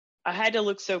I had to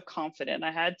look so confident.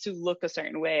 I had to look a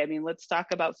certain way. I mean, let's talk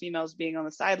about females being on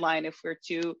the sideline. If we're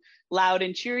too loud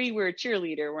and cheery, we're a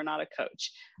cheerleader. We're not a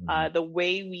coach. Mm-hmm. The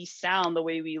way we sound, the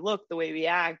way we look, the way we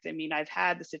act. I mean, I've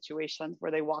had the situations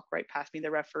where they walk right past me, the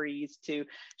referees, to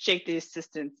shake the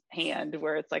assistant's hand,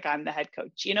 where it's like I'm the head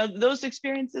coach. You know, those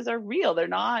experiences are real. They're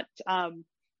not.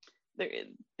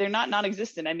 They're not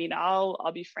non-existent. I mean,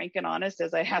 I'll be frank and honest,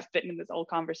 as I have been in this whole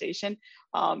conversation.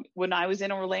 When I was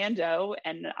in Orlando,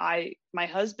 and my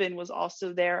husband was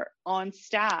also there on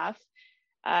staff,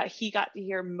 he got to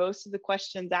hear most of the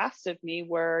questions asked of me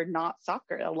were not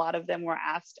soccer. A lot of them were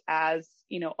asked as,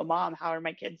 you know, a mom, how are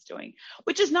my kids doing?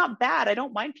 Which is not bad. I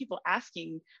don't mind people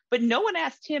asking, but no one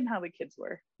asked him how the kids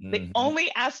were. Mm-hmm. They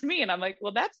only asked me. And I'm like,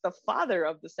 well, that's the father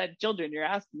of the said children you're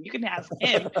asking. You can ask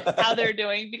him how they're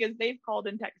doing, because they've called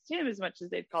and texted him as much as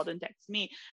they've called and texted me.